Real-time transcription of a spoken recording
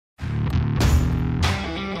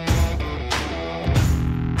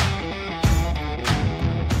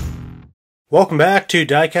Welcome back to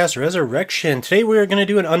Diecast Resurrection. Today we are going to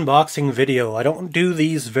do an unboxing video. I don't do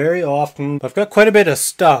these very often, but I've got quite a bit of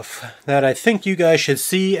stuff that I think you guys should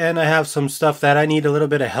see, and I have some stuff that I need a little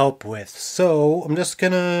bit of help with. So I'm just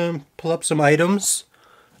going to pull up some items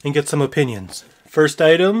and get some opinions. First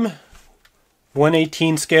item,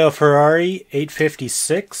 1/18 scale Ferrari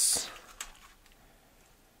 856.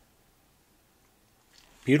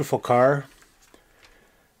 Beautiful car.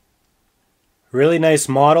 Really nice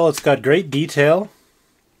model. It's got great detail.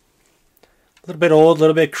 A little bit old, a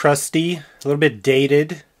little bit crusty, a little bit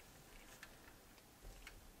dated.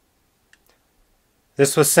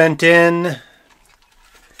 This was sent in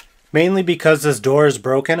mainly because this door is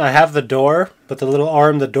broken. I have the door, but the little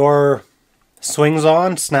arm the door swings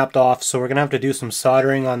on snapped off, so we're going to have to do some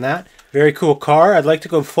soldering on that. Very cool car. I'd like to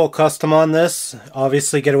go full custom on this.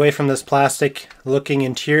 Obviously get away from this plastic looking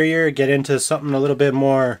interior, get into something a little bit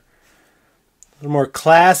more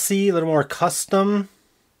classy, a little more custom.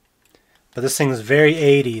 But this thing is very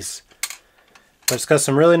 80s. But it's got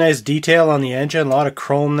some really nice detail on the engine, a lot of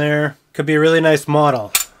chrome there. Could be a really nice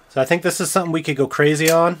model. So I think this is something we could go crazy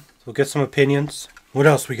on. So we'll get some opinions. What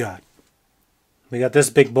else we got? We got this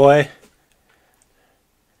big boy.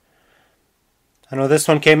 I know this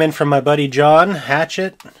one came in from my buddy John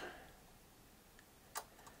Hatchet.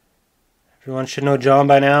 Everyone should know John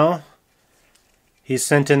by now. He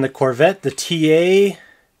sent in the Corvette, the TA.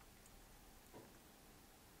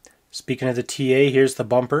 Speaking of the TA, here's the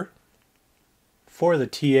bumper for the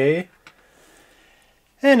TA.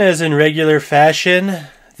 And as in regular fashion,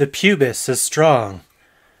 the pubis is strong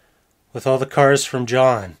with all the cars from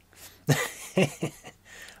John. A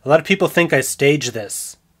lot of people think I staged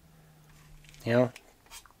this. You know?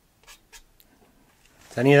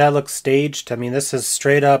 Does any of that look staged? I mean, this is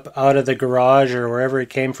straight up out of the garage or wherever it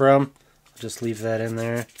came from. Just leave that in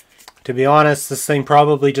there. To be honest, this thing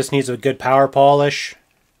probably just needs a good power polish.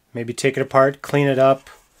 Maybe take it apart, clean it up.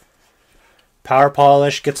 Power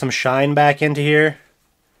polish, get some shine back into here.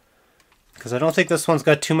 Because I don't think this one's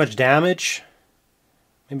got too much damage.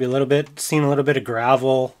 Maybe a little bit, seen a little bit of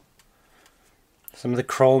gravel. Some of the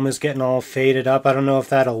chrome is getting all faded up. I don't know if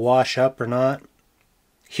that'll wash up or not.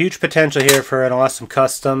 Huge potential here for an awesome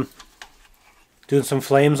custom. Doing some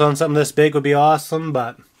flames on something this big would be awesome,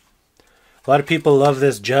 but a lot of people love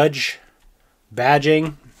this Judge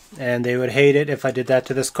badging, and they would hate it if I did that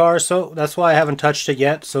to this car, so that's why I haven't touched it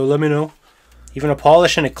yet, so let me know. Even a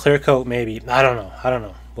polish and a clear coat, maybe. I don't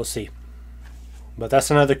know. We'll see. But that's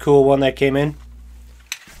another cool one that came in.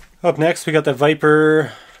 Up next, we got the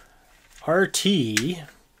Viper RT,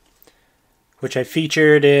 which I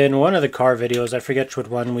featured in one of the car videos. I forget which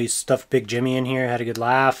one. We stuffed Big Jimmy in here, had a good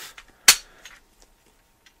laugh.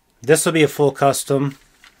 This will be a full custom.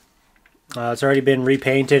 It's already been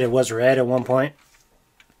repainted. It was red at one point.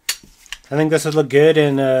 I think this would look good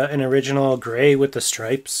in an original gray with the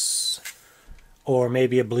stripes, or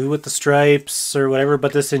maybe a blue with the stripes or whatever,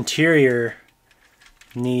 but this interior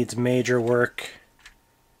needs major work.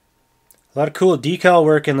 A lot of cool decal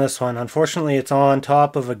work in this one. Unfortunately, it's on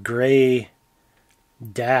top of a gray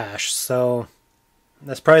dash, so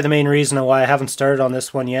that's probably the main reason why I haven't started on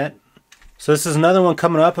this one yet. So this is another one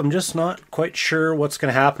coming up. I'm just not quite sure what's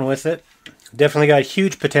going to happen with it. Definitely got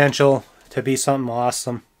huge potential to be something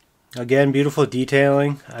awesome. Again, beautiful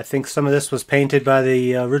detailing. I think some of this was painted by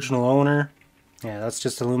the original owner. Yeah, that's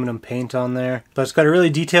just aluminum paint on there. But it's got a really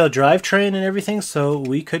detailed drivetrain and everything, so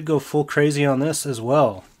we could go full crazy on this as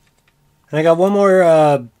well. And I got one more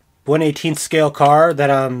 1/18 scale car that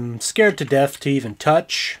I'm scared to death to even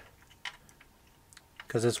touch,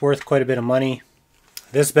 because it's worth quite a bit of money.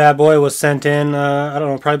 This bad boy was sent in, I don't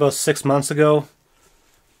know, probably about 6 months ago.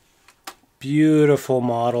 Beautiful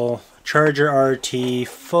model. Charger RT,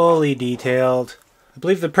 fully detailed. I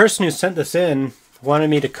believe the person who sent this in wanted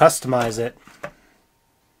me to customize it.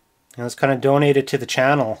 And it's kind of donated to the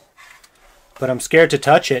channel. But I'm scared to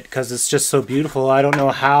touch it because it's just so beautiful. I don't know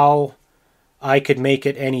how I could make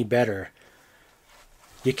it any better.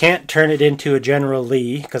 You can't turn it into a General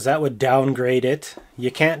Lee, because that would downgrade it.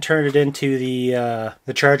 You can't turn it into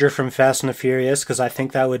the Charger from Fast and the Furious, because I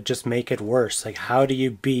think that would just make it worse. Like, how do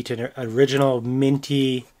you beat an original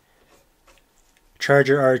minty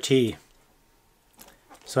Charger RT?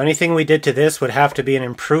 So anything we did to this would have to be an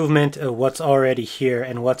improvement of what's already here,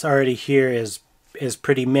 and what's already here is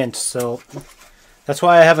pretty mint. So that's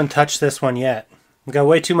why I haven't touched this one yet. I've got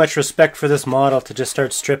way too much respect for this model to just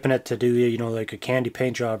start stripping it to do, you know, like a candy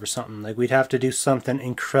paint job or something. Like, we'd have to do something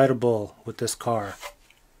incredible with this car.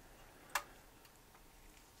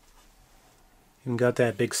 Even got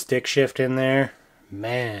that big stick shift in there.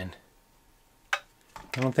 Man.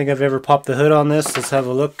 I don't think I've ever popped the hood on this. Let's have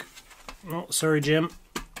a look. Oh, sorry, Jim.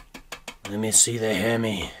 Let me see the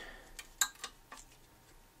Hemi.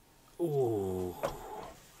 Ooh.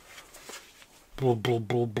 Bloop, bloop,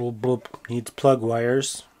 bloop, bloop, bloop. Needs plug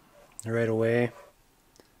wires right away.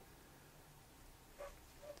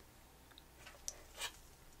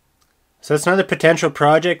 So that's another potential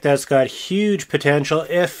project that's got huge potential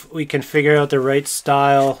if we can figure out the right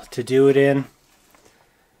style to do it in.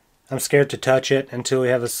 I'm scared to touch it until we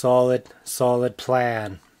have a solid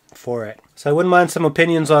plan for it. So I wouldn't mind some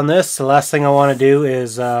opinions on this. The last thing I want to do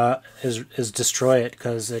is destroy it,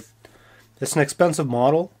 because it's an expensive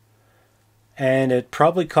model, and it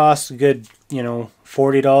probably costs a good, you know,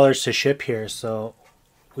 $40 to ship here. So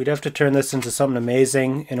we'd have to turn this into something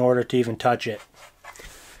amazing in order to even touch it.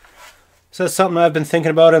 So that's something I've been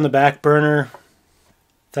thinking about on the back burner.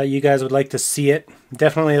 Thought you guys would like to see it.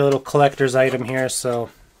 Definitely a little collector's item here, so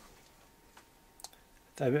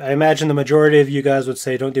I imagine the majority of you guys would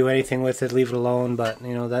say don't do anything with it, leave it alone, but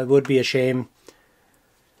you know, that would be a shame.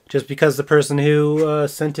 Just because the person who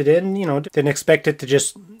sent it in, you know, didn't expect it to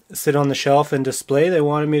just sit on the shelf and display. They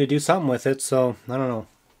wanted me to do something with it, so I don't know.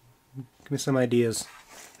 Give me some ideas.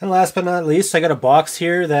 And last but not least, I got a box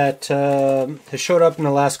here that has showed up in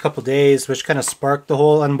the last couple days, which kind of sparked the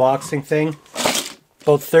whole unboxing thing.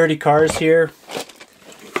 About 30 cars here,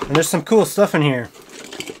 and there's some cool stuff in here.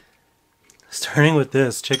 Starting with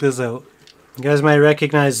this, check this out. You guys might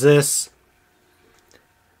recognize this.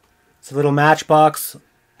 It's a little Matchbox,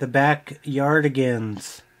 the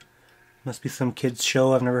Backyardigans. Must be some kid's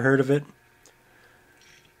show, I've never heard of it.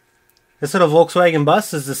 This little Volkswagen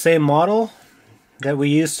bus is the same model that we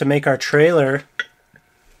used to make our trailer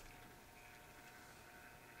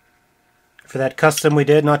for that custom we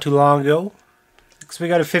did not too long ago. So we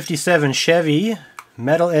got a 57 Chevy,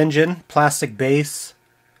 metal engine, plastic base,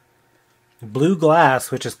 blue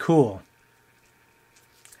glass, which is cool.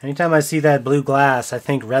 Anytime I see that blue glass, I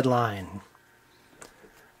think red line.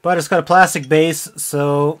 But it's got a plastic base,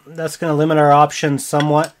 so that's going to limit our options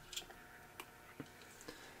somewhat.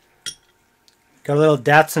 Got a little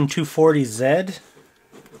Datsun 240Z.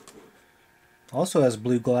 Also has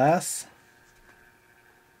blue glass.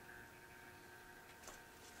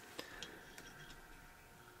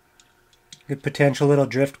 Good potential little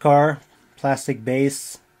drift car. Plastic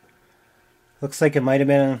base. Looks like it might have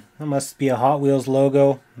been, it must be a Hot Wheels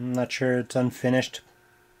logo. I'm not sure, it's unfinished.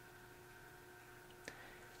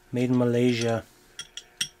 Made in Malaysia.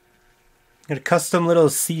 Got a custom little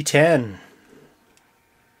C10.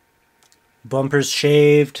 Bumpers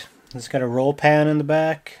shaved. It's got a roll pan in the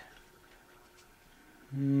back.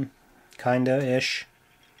 Kinda-ish.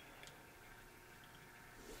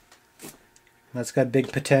 That's got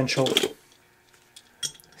big potential.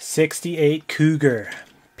 68 Cougar.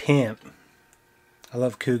 Pimp. I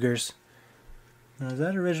love Cougars. Now, is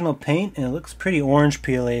that original paint? And it looks pretty orange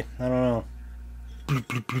peely. I don't know. We've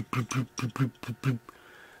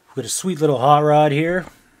got a sweet little hot rod here.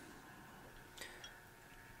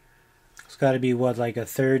 It's got to be, what, like a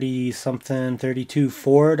 30-something, 32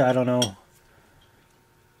 Ford? I don't know.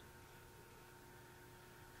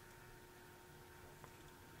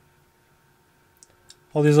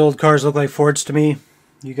 All these old cars look like Fords to me.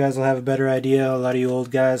 You guys will have a better idea, a lot of you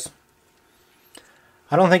old guys.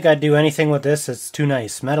 I don't think I'd do anything with this. It's too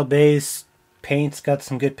nice. Metal base, paint's got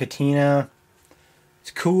some good patina.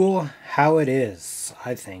 It's cool how it is,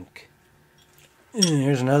 I think.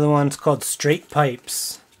 Here's another one. It's called Straight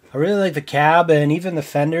Pipes. I really like the cab and even the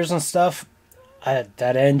fenders and stuff.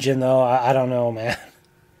 That engine, though, I don't know, man.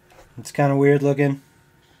 It's kind of weird looking.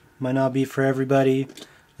 Might not be for everybody. A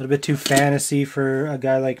little bit too fantasy for a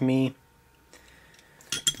guy like me.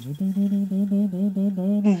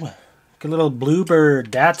 Good little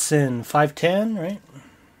Bluebird Datsun 510, right?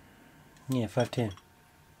 Yeah, 510.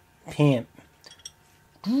 Pimp.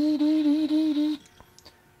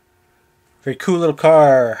 Very cool little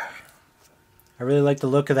car. I really like the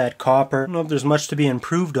look of that copper. I don't know if there's much to be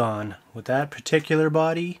improved on with that particular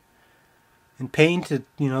body. And paint, it,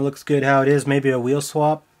 you know, looks good how it is. Maybe a wheel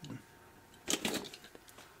swap.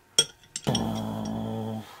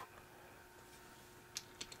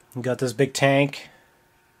 Got this big tank.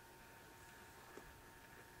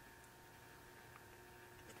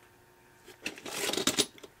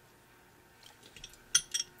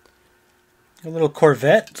 A little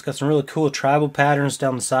Corvette. It's got some really cool tribal patterns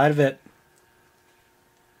down the side of it.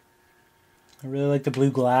 I really like the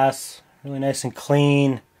blue glass. Really nice and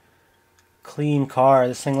clean. Clean car.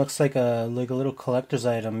 This thing looks like a little collector's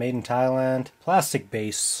item made in Thailand. Plastic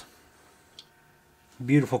base.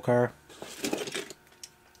 Beautiful car.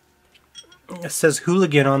 It says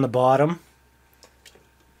Hooligan on the bottom.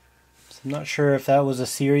 I'm not sure if that was a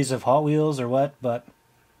series of Hot Wheels or what, but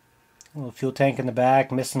a little fuel tank in the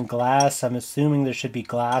back, missing glass. I'm assuming there should be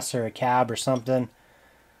glass or a cab or something.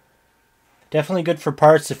 Definitely good for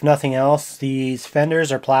parts if nothing else. These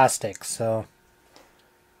fenders are plastic, so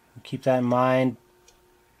keep that in mind.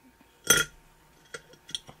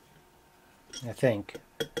 I think.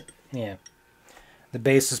 Yeah. The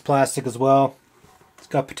base is plastic as well. It's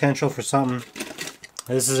got potential for something.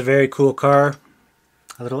 This is a very cool car.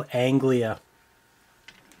 A little Anglia.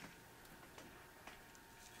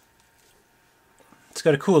 It's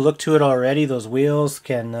got a cool look to it already. Those wheels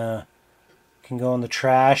can go in the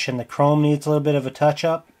trash, and the chrome needs a little bit of a touch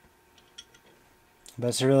up. But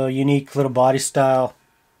it's a real unique little body style.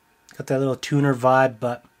 Got that little tuner vibe,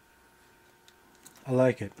 but I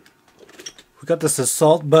like it. We got this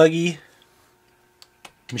assault buggy.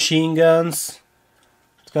 Machine guns.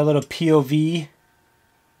 It's got a little POV.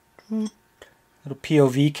 Little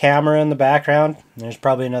POV camera in the background. And there's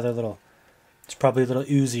probably another little... It's probably a little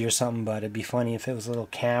Uzi or something, but it'd be funny if it was a little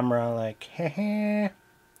camera, like, heh.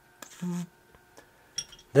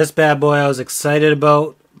 This bad boy I was excited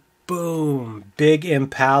about. Boom. Big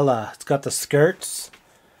Impala. It's got the skirts.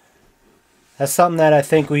 That's something that I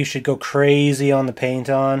think we should go crazy on the paint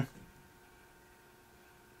on.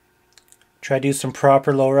 Try to do some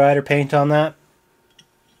proper lowrider paint on that.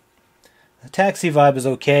 The taxi vibe is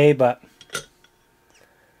okay, but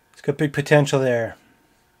it's got big potential there.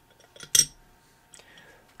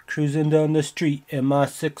 Cruising down the street in my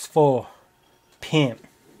 6'4". Pimp.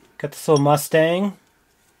 Got this little Mustang.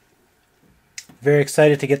 Very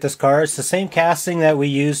excited to get this car. It's the same casting that we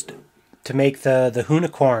used to make the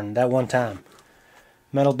Unicorn that one time.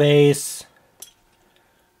 Metal base.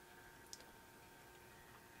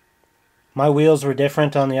 My wheels were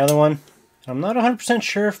different on the other one. I'm not 100%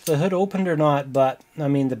 sure if the hood opened or not, but I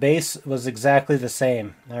mean the base was exactly the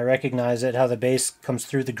same. I recognize it, how the base comes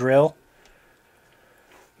through the grill.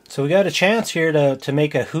 So we got a chance here to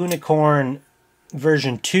make a Unicorn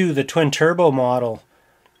version 2, the twin turbo model,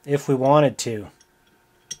 if we wanted to.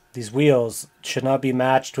 These wheels should not be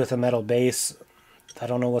matched with a metal base. I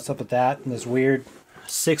don't know what's up with that. It's weird.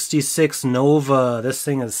 66 Nova. This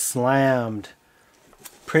thing is slammed.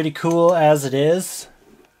 Pretty cool as it is.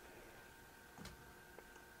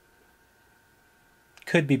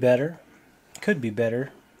 Could be better. Could be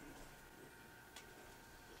better.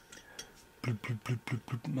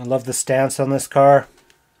 I love the stance on this car.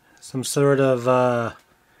 Some sort of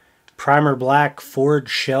primer black Ford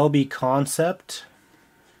Shelby concept.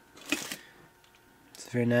 It's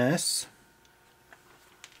very nice.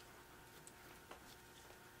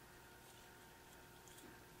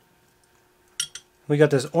 We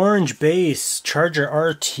got this orange base Charger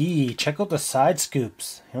RT. Check out the side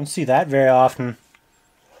scoops. You don't see that very often.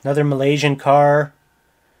 Another Malaysian car.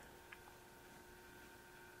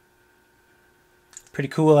 Pretty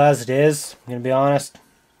cool as it is, I'm going to be honest.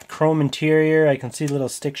 Chrome interior, I can see a little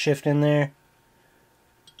stick shift in there.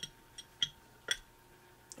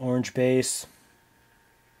 Orange base.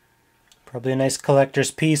 Probably a nice collector's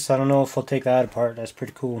piece. I don't know if we'll take that apart. That's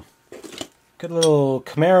pretty cool. Good little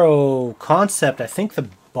Camaro concept. I think the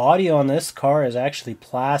body on this car is actually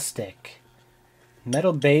plastic.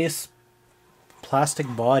 Metal base,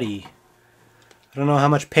 plastic body. I don't know how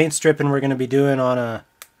much paint stripping we're going to be doing on a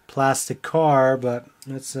plastic car, but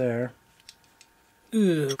it's there.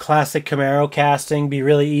 Ooh. Classic Camaro casting. Be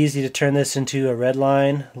really easy to turn this into a red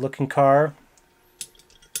line looking car.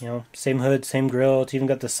 You know, same hood, same grille. It's even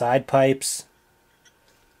got the side pipes.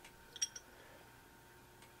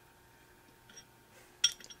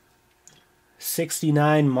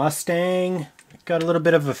 '69 Mustang. Got a little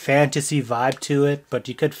bit of a fantasy vibe to it, but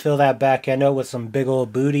you could fill that back end out with some big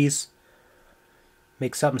old booties.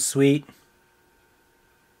 Make something sweet.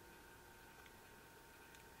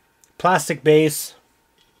 Plastic base.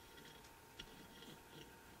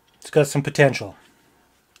 It's got some potential.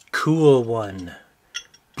 Cool one.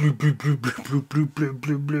 Bloop, bloop, bloop, bloop, bloop, bloop,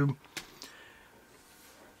 bloop, bloop.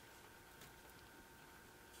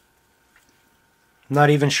 Not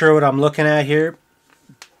even sure what I'm looking at here,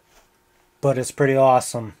 but it's pretty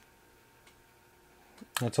awesome.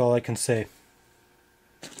 That's all I can say.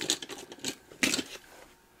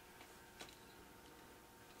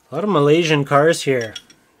 A lot of Malaysian cars here.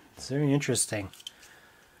 It's very interesting.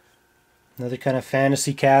 Another kind of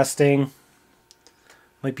fantasy casting.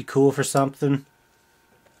 Might be cool for something.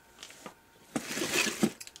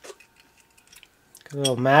 Got a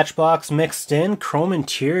little Matchbox mixed in. Chrome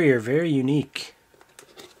interior. Very unique.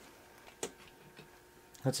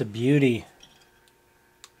 That's a beauty.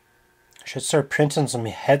 I should start printing some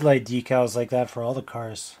headlight decals like that for all the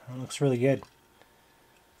cars. That looks really good.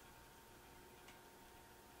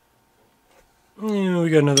 And we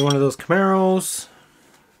got another one of those Camaros.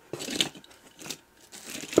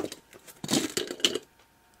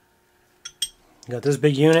 Got this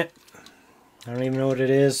big unit. I don't even know what it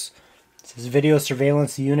is. It says video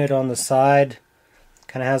surveillance unit on the side.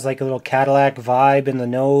 Kind of has like a little Cadillac vibe in the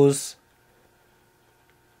nose.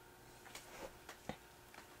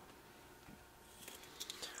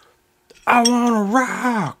 I wanna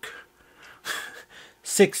rock!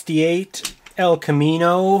 68 El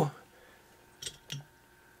Camino.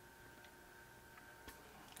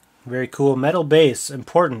 Very cool. Metal base.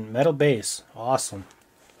 Important. Metal base. Awesome.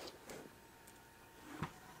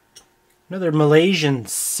 Another Malaysian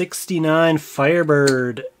 69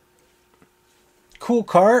 Firebird. Cool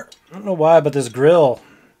car. I don't know why, but this grill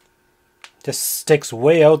just sticks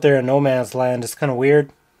way out there in no man's land. It's kind of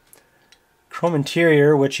weird. Chrome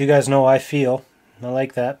interior, which you guys know I feel. I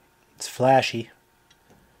like that. It's flashy.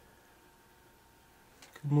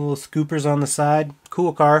 Little scoopers on the side.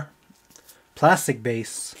 Cool car. Plastic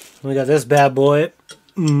base. We got this bad boy.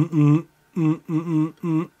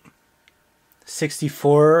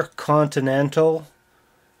 64 Continental.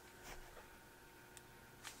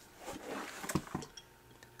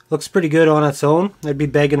 Looks pretty good on its own. I'd be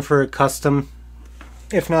begging for a custom,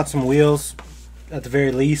 if not some wheels, at the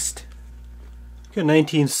very least. Got a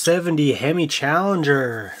 1970 Hemi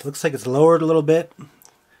Challenger. Looks like it's lowered a little bit.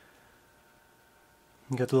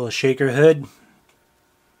 Got the little shaker hood.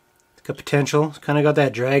 Got potential. Kind of got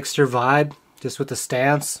that dragster vibe, just with the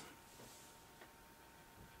stance.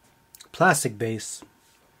 Plastic base.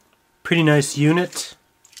 Pretty nice unit.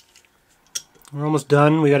 We're almost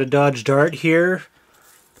done. We got a Dodge Dart here.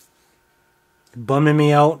 Bumming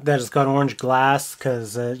me out that it's got orange glass,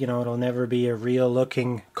 because you know, it'll never be a real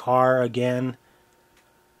looking car again.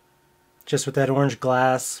 Just with that orange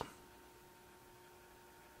glass.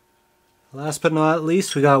 Last but not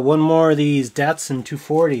least, we got one more of these Datsun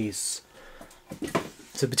 240s.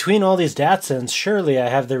 So between all these Datsuns, surely I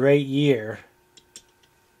have the right year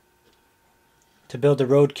to build the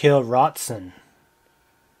Roadkill Rotson.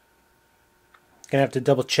 Gonna have to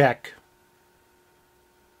double check.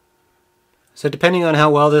 So depending on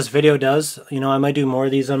how well this video does, you know, I might do more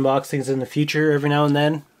of these unboxings in the future every now and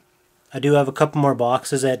then. I do have a couple more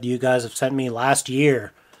boxes that you guys have sent me last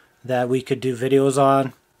year that we could do videos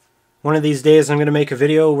on. One of these days I'm going to make a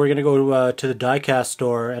video. We're going to go to the Diecast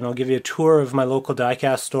store and I'll give you a tour of my local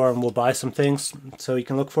Diecast store and we'll buy some things. So you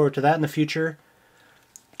can look forward to that in the future.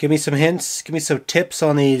 Give me some hints, give me some tips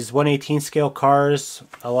on these 1/18 scale cars.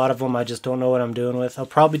 A lot of them I just don't know what I'm doing with. I'll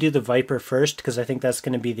probably do the Viper first because I think that's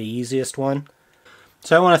going to be the easiest one.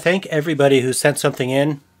 So I want to thank everybody who sent something in.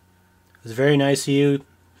 It was very nice of you.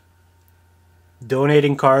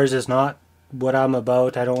 Donating cars is not what I'm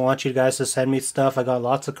about. I don't want you guys to send me stuff. I got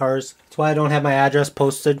lots of cars. That's why I don't have my address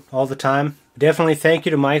posted all the time. Definitely thank you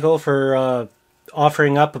to Michael for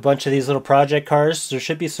offering up a bunch of these little project cars. There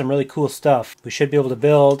should be some really cool stuff we should be able to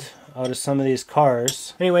build out of some of these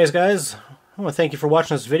cars. Anyways, guys, I want to thank you for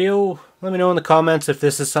watching this video. Let me know in the comments if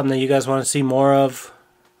this is something that you guys want to see more of.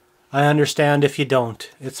 I understand if you don't.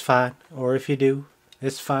 It's fine. Or if you do,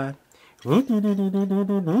 it's fine.